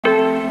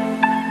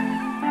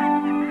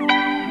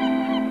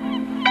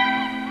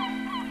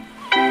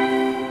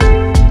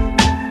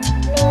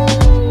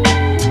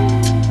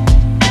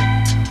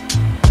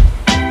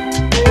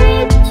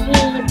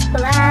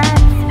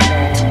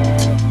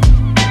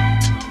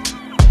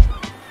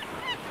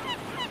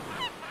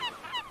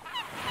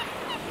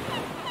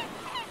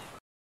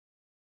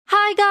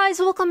Hi guys,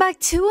 welcome back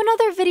to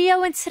another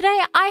video, and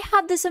today I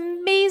have this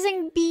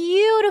amazing,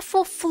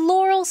 beautiful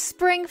floral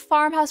spring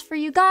farmhouse for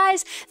you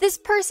guys. This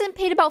person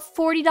paid about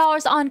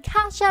 $40 on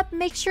Cash App.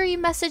 Make sure you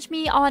message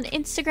me on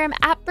Instagram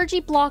at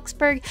Bridget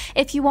Bloxburg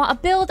if you want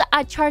a build.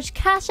 I charge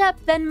Cash App,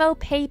 Venmo,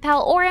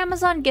 PayPal, or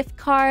Amazon gift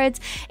cards.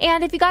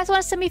 And if you guys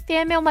want to send me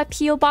fan mail, my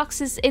PO box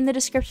is in the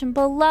description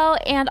below,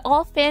 and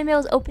all fan mail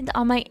is opened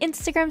on my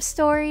Instagram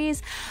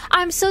stories.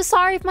 I'm so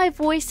sorry if my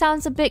voice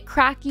sounds a bit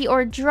cracky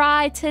or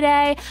dry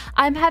today.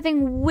 I'm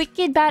having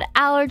wicked bad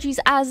allergies,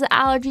 as the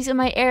allergies in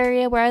my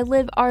area where I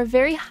live are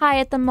very high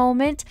at the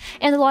moment,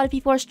 and a lot of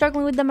people are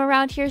struggling with them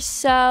around here,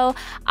 so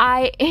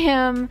I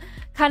am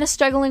kind of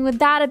struggling with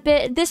that a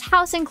bit. This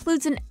house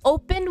includes an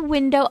open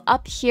window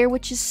up here,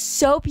 which is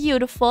so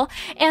beautiful,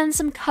 and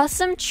some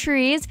custom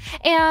trees.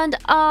 And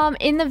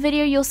in the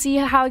video you'll see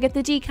how I get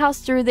the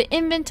decals through the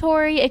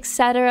inventory,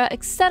 etc,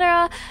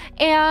 etc.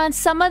 And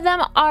some of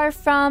them are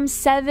from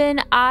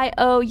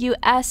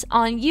 7IOUS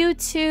on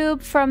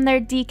YouTube from their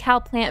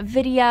decal plant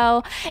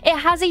video. It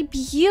has a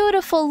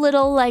beautiful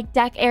little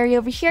deck area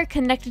over here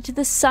connected to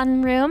the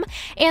sunroom,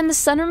 and the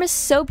sunroom is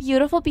so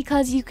beautiful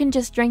because you can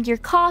just drink your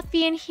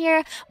coffee in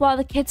here while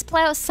the kids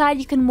play outside.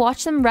 You can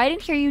watch them right in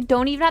here. You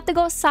don't even have to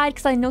go outside,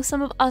 because I know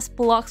some of us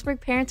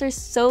Bloxburg parents are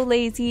so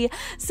lazy,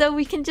 so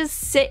we can just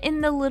sit in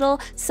the little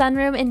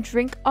sunroom and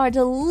drink our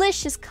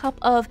delicious cup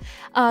of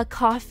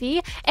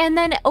coffee. And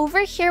then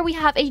over here we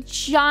have a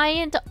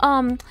giant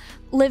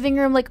living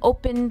room,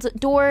 opened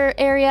door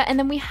area, and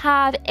then we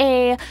have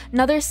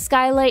another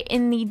skylight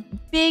in the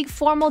big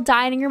formal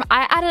dining room.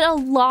 I added a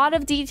lot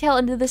of detail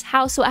into this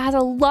house, so it has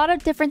a lot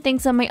of different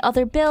things than my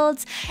other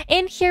builds.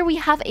 In here we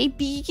have a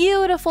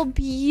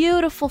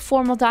beautiful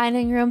formal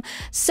dining room,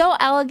 so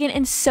elegant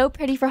and so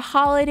pretty for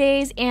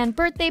holidays and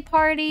birthday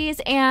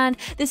parties, and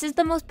this is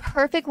the most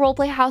perfect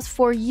roleplay house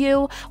for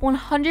you,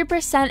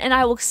 100%. And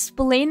I will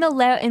explain the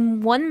layout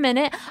in 1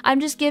 minute. I'm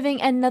just giving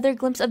another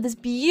glimpse of this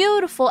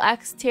beautiful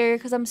exterior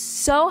because I'm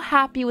so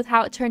happy with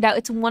how it turned out.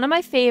 It's one of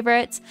my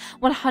favorites,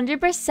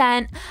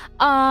 100%.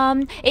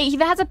 It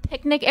even has a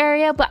picnic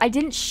area, but I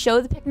didn't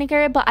show the picnic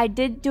area, but I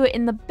did do it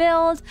in the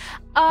build.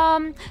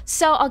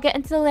 So I'll get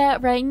into the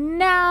layout right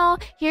now.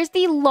 Here's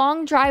the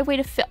long driveway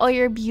to fit all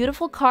your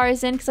beautiful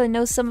cars in, because I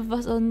know some of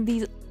us own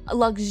these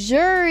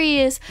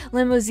luxurious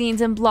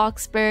limousines in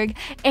Bloxburg.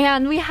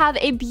 And we have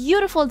a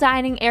beautiful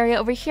dining area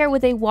over here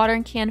with a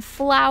watering can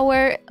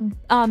flower.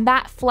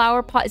 That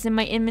flower pot is in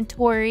my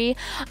inventory.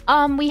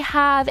 We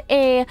have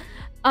a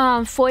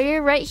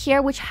foyer right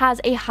here, which has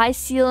a high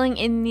ceiling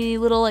in the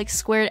little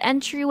squared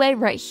entryway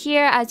right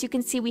here. As you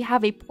can see, we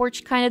have a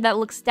porch kind of that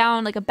looks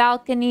down like a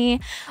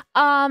balcony.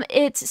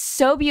 It's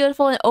so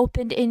beautiful and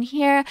opened in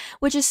here,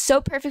 which is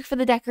so perfect for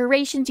the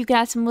decorations. You can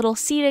add some little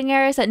seating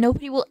areas that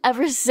nobody will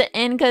ever sit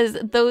in because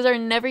those are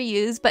never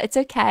used, but it's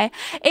okay.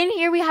 In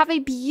here we have a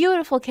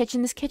beautiful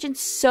kitchen. This kitchen's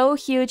so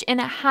huge, and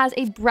it has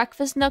a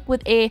breakfast nook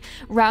with a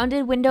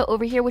rounded window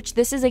over here, which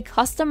this is a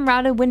custom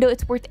rounded window.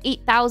 It's worth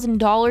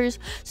 $8,000,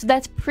 so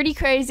that's pretty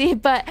crazy,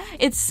 but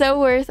it's so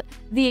worth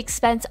the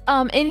expense.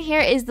 In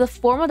here is the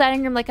formal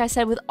dining room, like I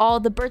said, with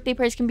all the birthday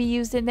parties can be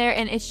used in there,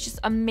 and it's just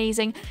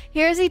amazing.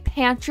 Here's a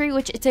pantry,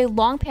 which it's a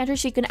long pantry,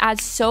 so you can add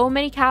so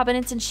many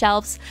cabinets and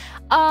shelves.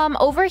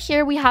 Over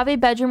here we have a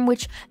bedroom,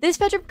 which this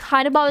bedroom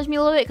kind of bothers me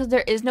a little bit because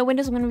there is no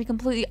windows. I'm going to be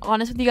completely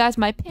honest with you guys,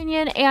 my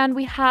opinion. And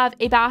we have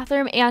a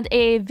bathroom and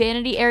a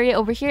vanity area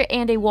over here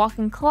and a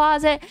walk-in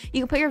closet.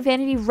 You can put your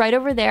vanity right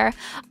over there.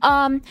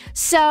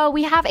 So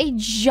we have a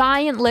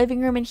giant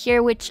living room in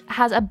here, which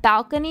has a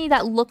balcony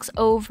that looks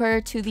over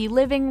to the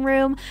living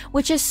room,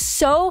 which is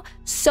so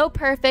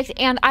perfect.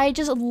 And I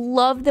just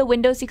love the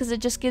windows because it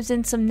just gives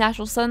in some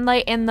natural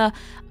sunlight, and the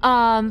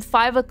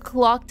 5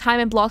 o'clock time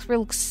in Bloxburg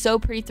looks so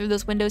pretty through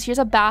those windows. Here's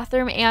a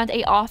bathroom and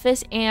a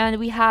office, and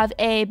we have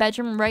a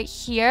bedroom right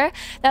here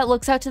that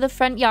looks out to the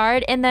front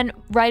yard, and then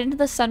right into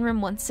the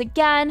sunroom once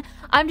again.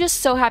 I'm just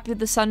so happy with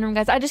the sunroom,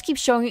 guys. I just keep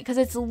showing it because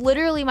it's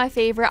literally my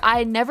favorite.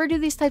 I never do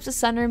these types of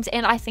sunrooms,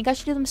 and I think I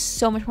should do them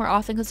so much more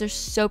often because they're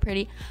so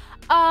pretty.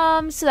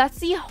 So that's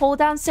the whole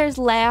downstairs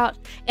layout,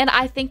 and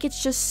I think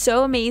it's just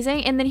so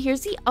amazing. And then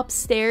here's the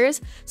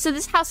upstairs. So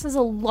this house has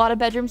a lot of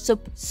bedrooms,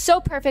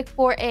 so perfect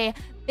for a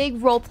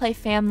big roleplay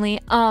family.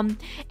 And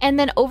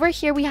then over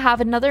here we have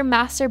another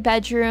master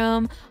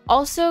bedroom.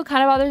 Also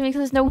kind of bothers me because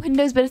there's no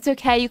windows, but it's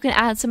okay, you can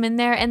add some in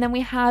there. And then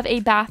we have a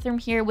bathroom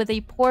here with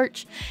a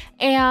porch,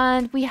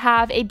 and we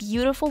have a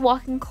beautiful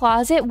walk-in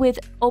closet with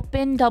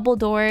open double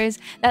doors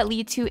that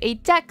lead to a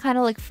deck, kind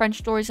of like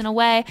French doors in a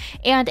way,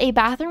 and a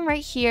bathroom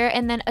right here,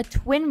 and then a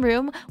twin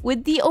room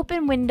with the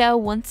open window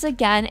once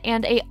again,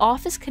 and a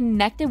office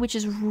connected, which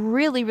is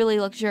really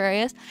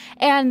luxurious.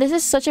 And this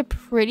is such a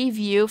pretty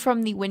view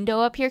from the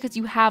window up here because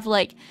you have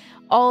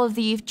all of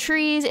the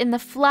trees and the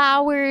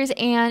flowers,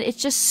 and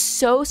it's just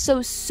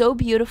so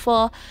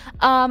beautiful.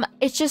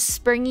 It's just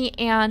springy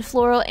and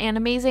floral and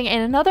amazing.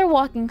 And another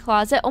walk-in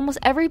closet. Almost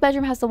every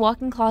bedroom has the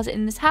walk-in closet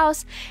in this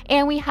house.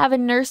 And we have a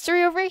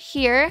nursery over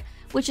here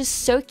which is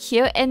so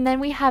cute. And then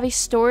we have a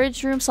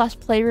storage room slash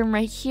playroom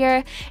right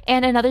here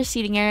and another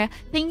seating area.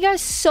 Thank you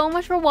guys so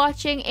much for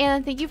watching,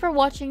 and thank you for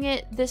watching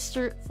it this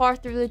far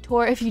through the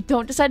tour. If you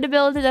don't decide to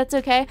build it, that's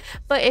okay.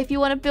 But if you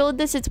want to build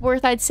this, it's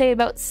worth, I'd say,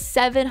 about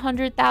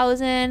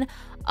 700,000.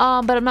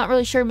 But I'm not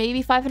really sure,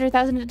 maybe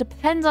 500,000. It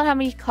depends on how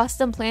many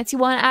custom plants you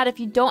want to add. If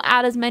you don't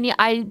add as many,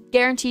 I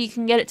guarantee you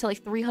can get it to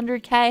like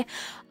 300k,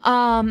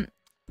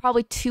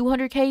 probably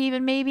 200k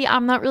even, maybe.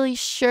 I'm not really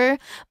sure,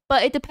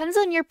 but it depends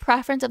on your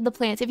preference of the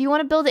plants. If you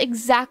want to build it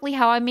exactly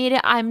how I made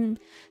it, I'm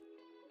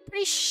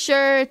pretty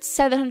sure it's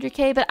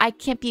 700k, but I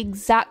can't be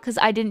exact because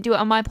I didn't do it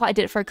on my plot. I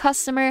did it for a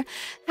customer.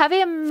 Have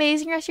an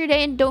amazing rest of your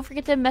day, and don't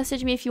forget to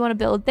message me if you want to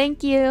build.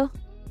 Thank you.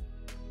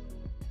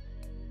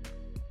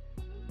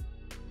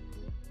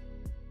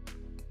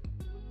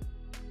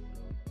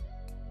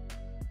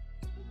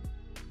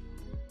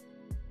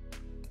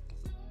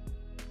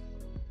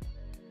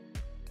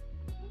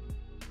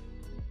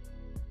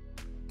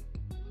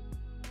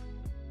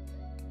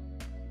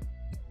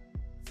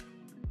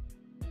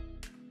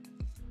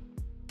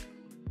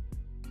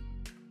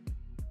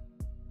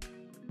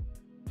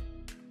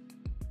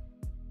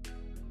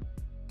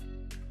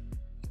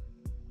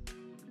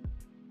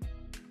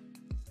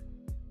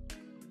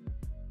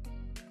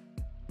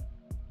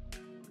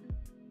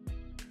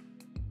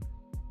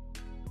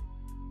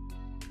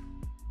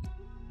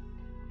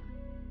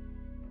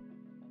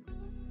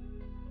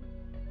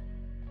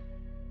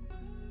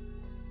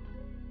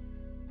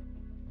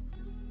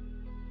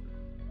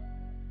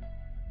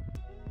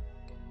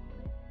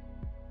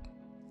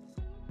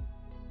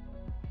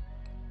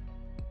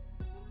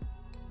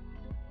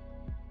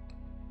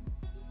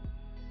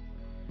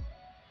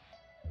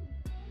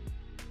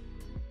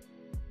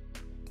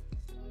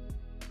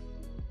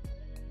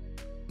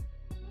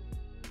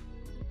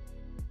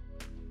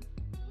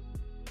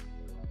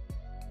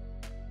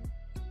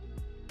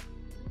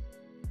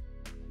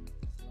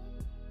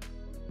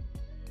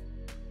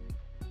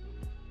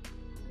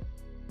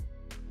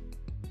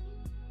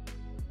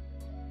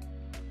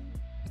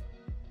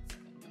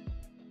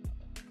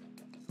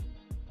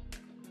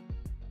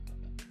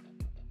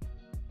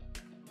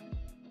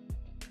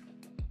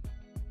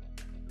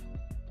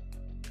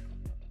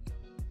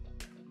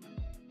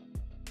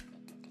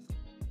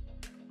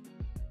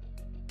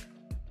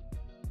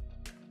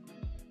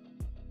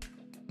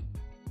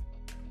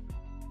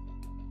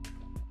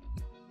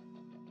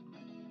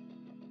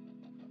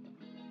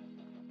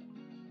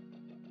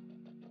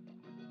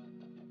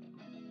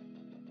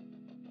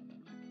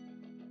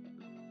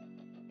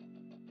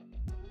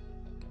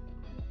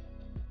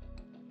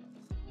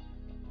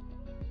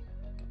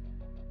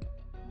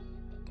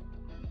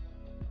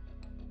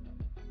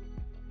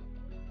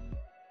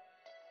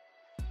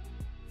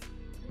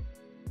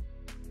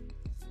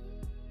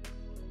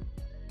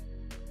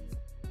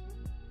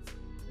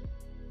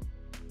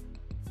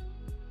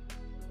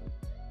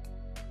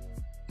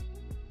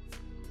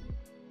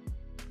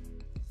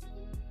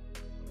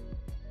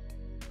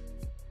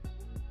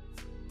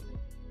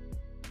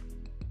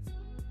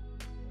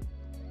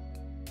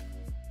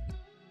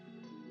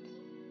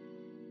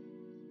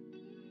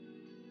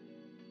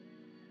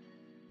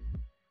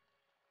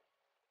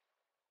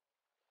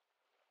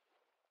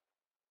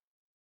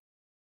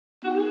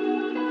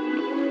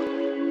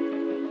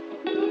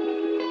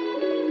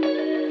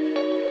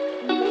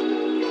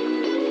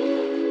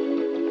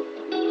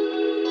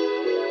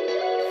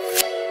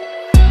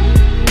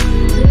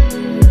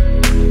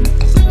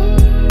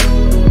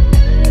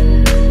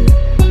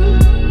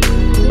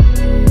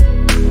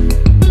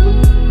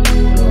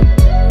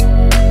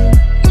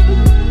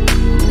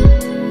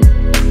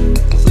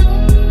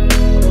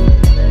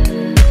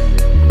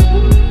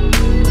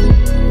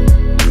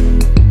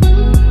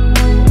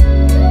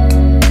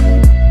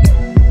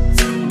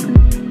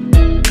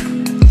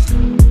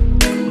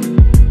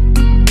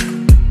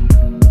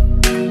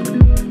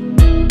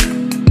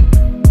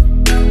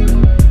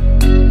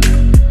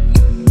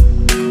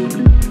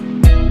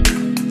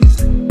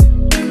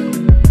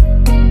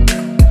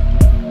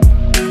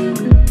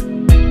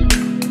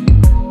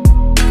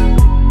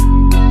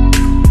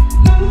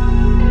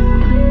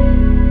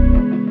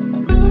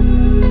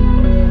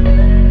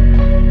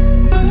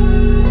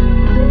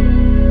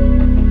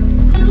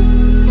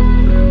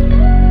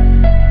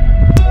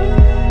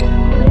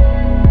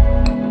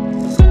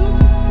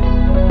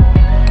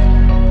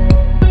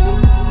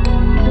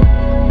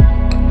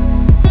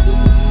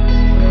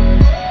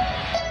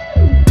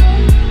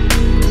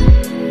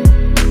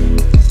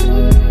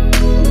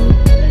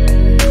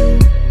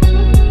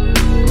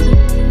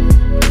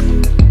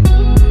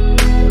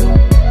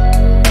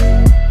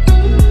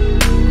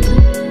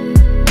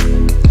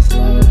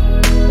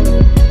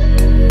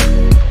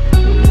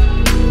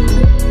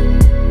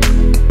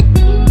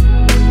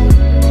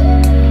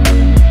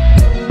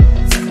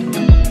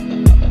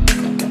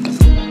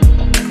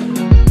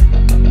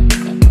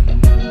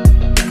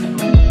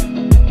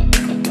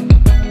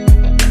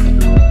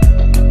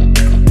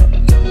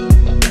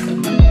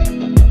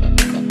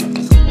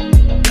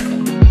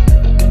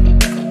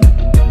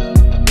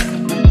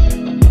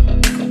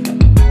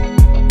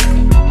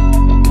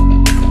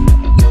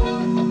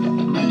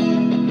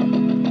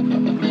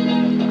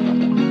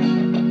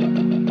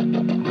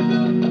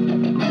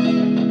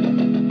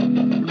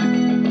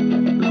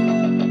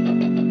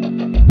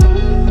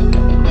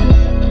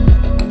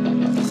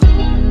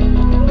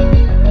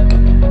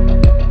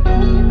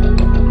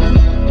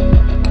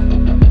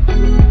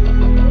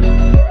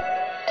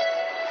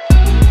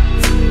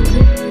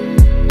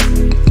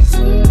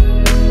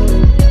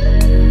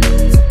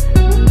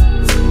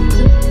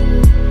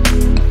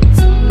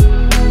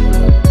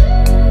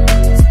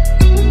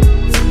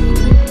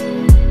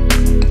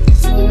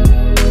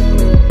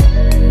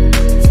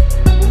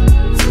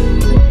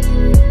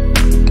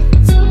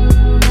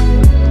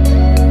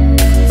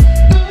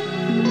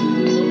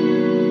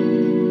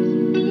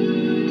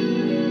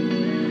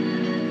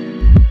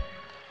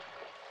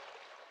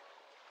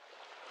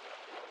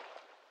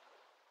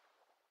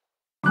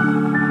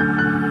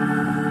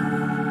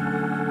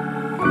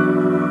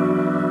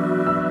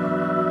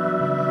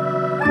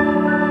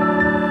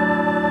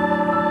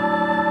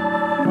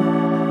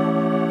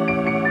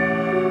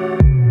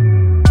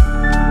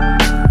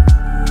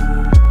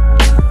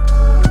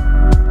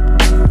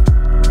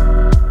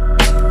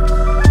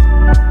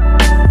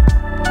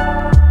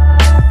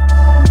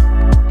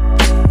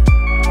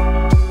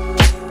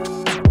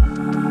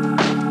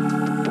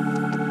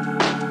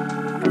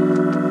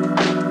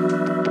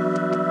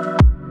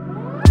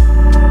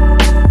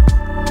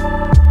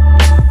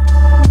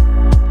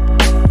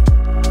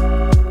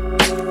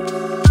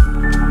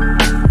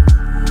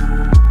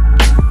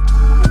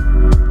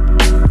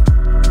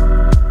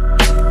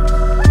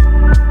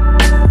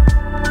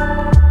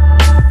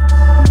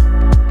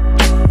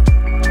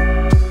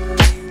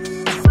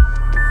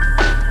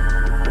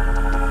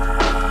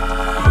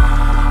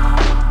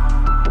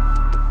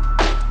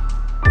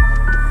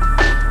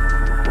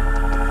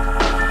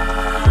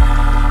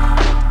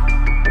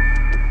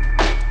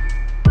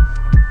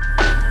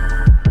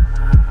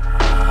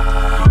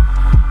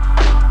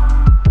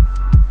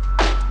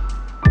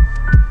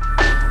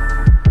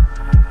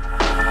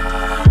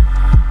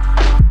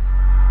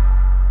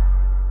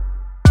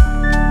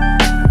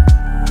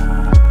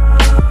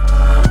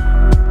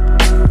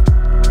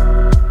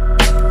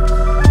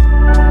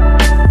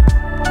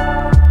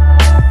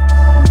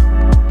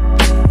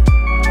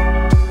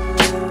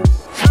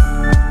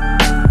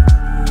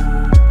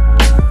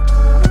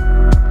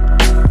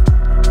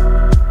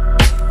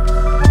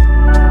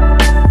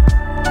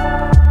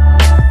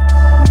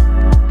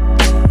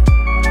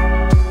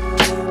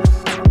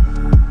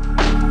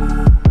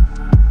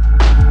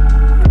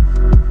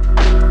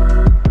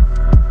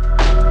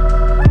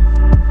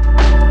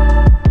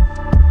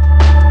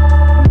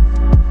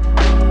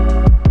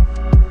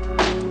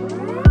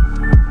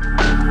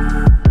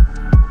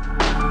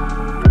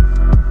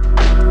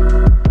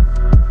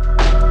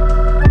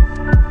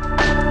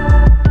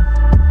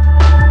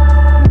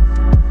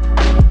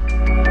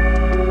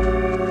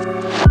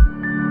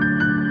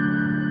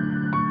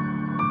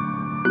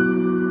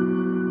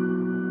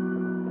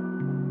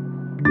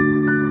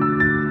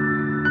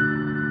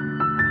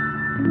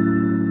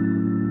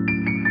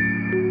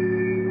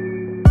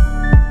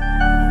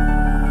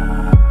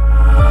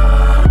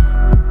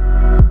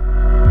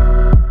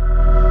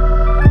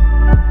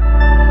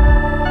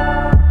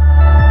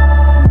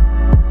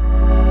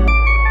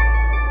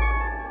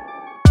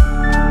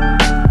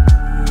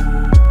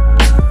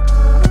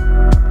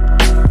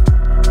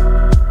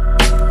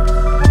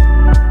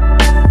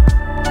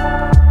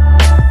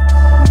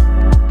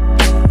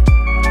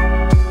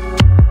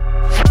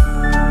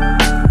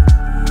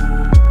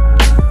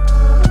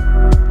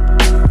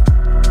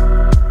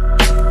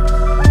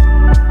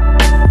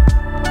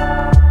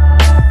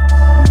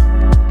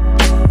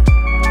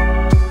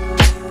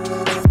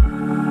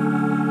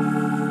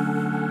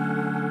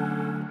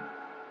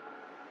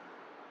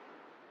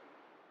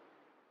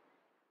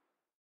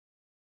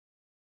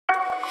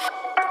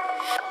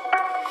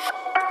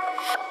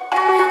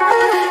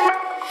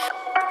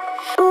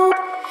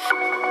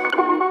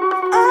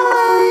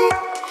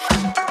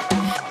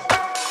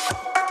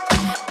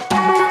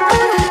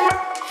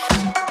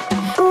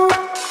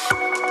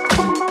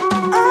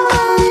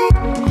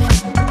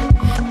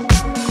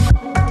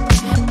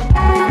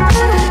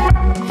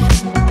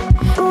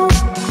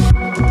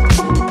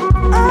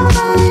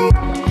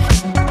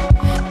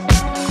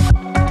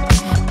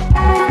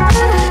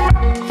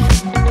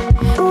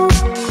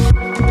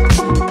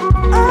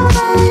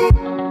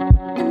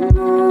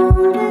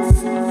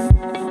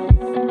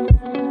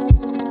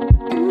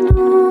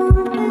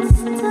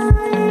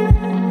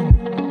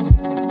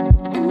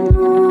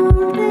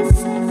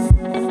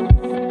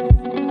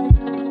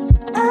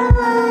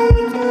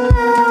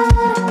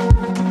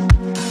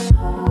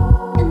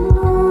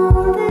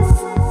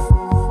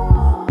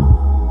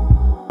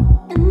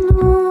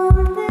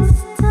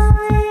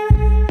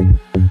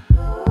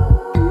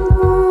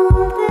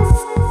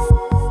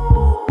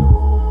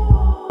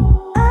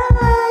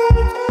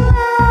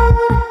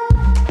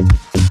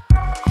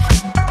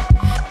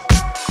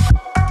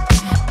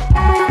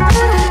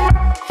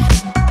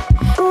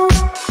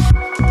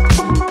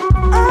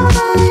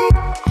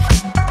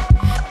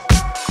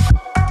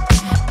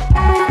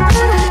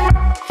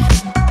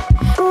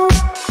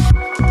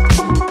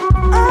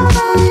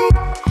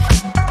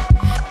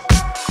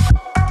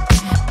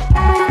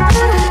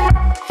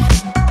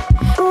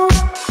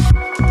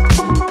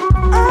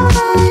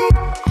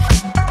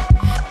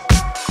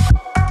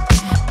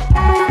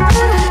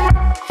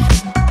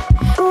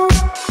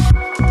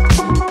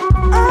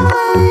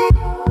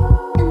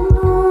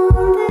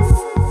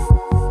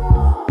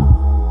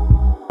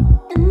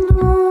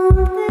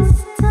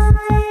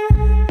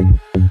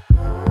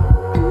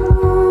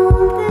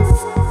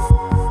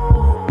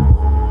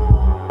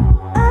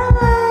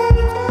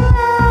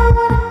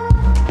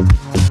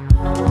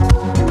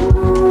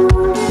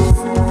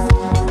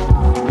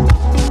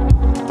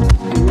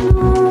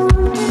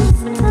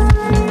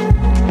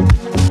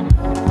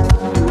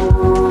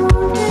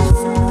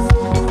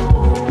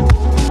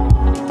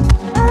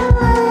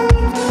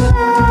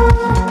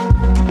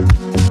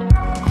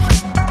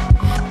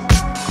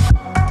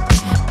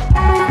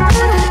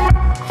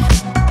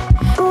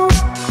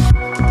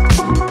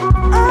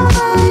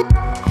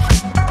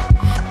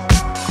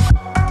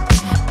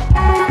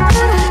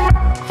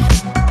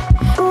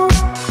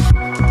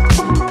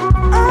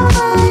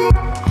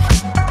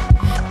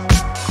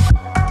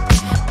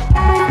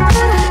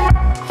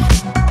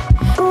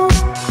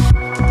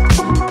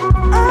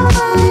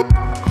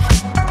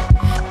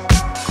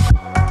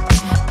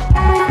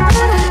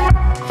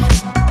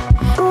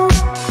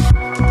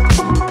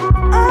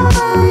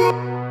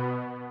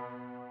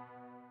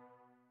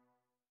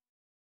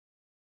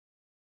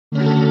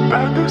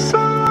 du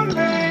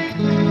soleil,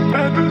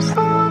 pas du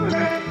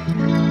soleil,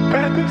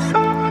 pas du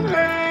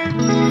soleil,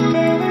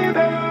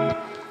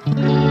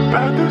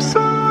 pas du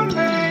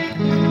soleil,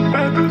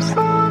 pas du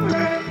soleil.